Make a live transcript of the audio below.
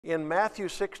In Matthew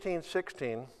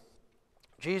 16:16,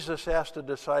 Jesus asked the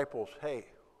disciples, hey,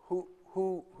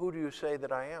 who do you say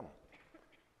that I am?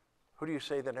 Who do you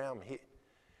say that I am?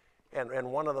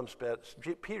 And one of them said,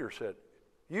 Peter said,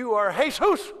 you are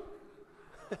Jesus.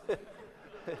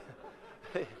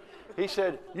 He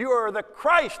said, you are the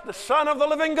Christ, the Son of the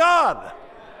living God.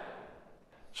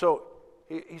 So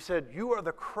he said, you are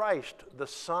the Christ, the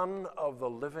Son of the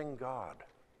living God.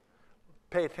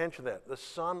 Pay attention to that, the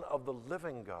Son of the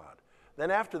living God.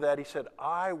 Then after that, he said,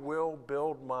 I will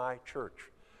build my church.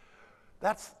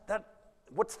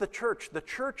 What's the church? The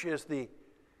church is the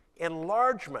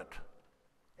enlargement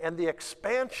and the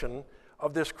expansion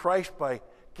of this Christ by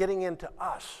getting into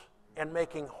us and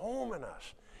making home in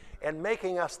us and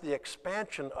making us the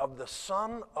expansion of the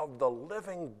Son of the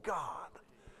living God.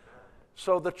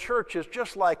 So the church is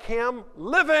just like him,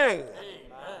 living.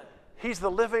 Amen. He's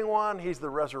the living one. He's the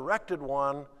resurrected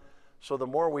one. So the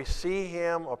more we see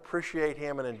him, appreciate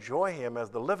him, and enjoy him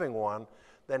as the living one,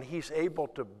 then he's able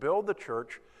to build the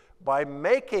church by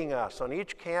making us on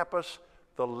each campus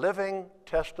the living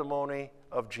testimony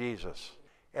of Jesus.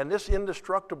 And this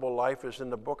indestructible life is in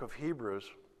the book of Hebrews.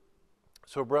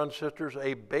 So brothers and sisters,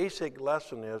 a basic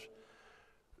lesson is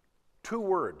two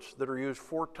words that are used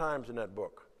 4 times in that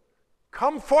book.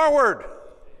 Come forward. Amen.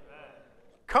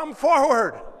 Come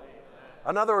forward. Amen.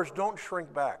 In other words, don't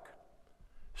shrink back.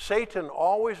 Satan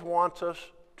always wants us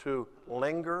to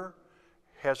linger,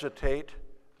 hesitate,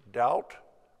 doubt,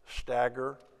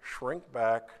 stagger, shrink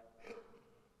back,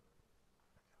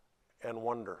 and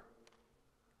wonder.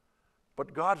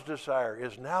 But God's desire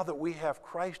is now that we have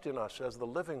Christ in us as the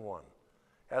living one,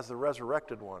 as the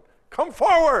resurrected one, come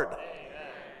forward. Amen.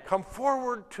 Come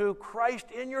forward to Christ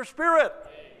in your spirit.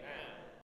 Amen.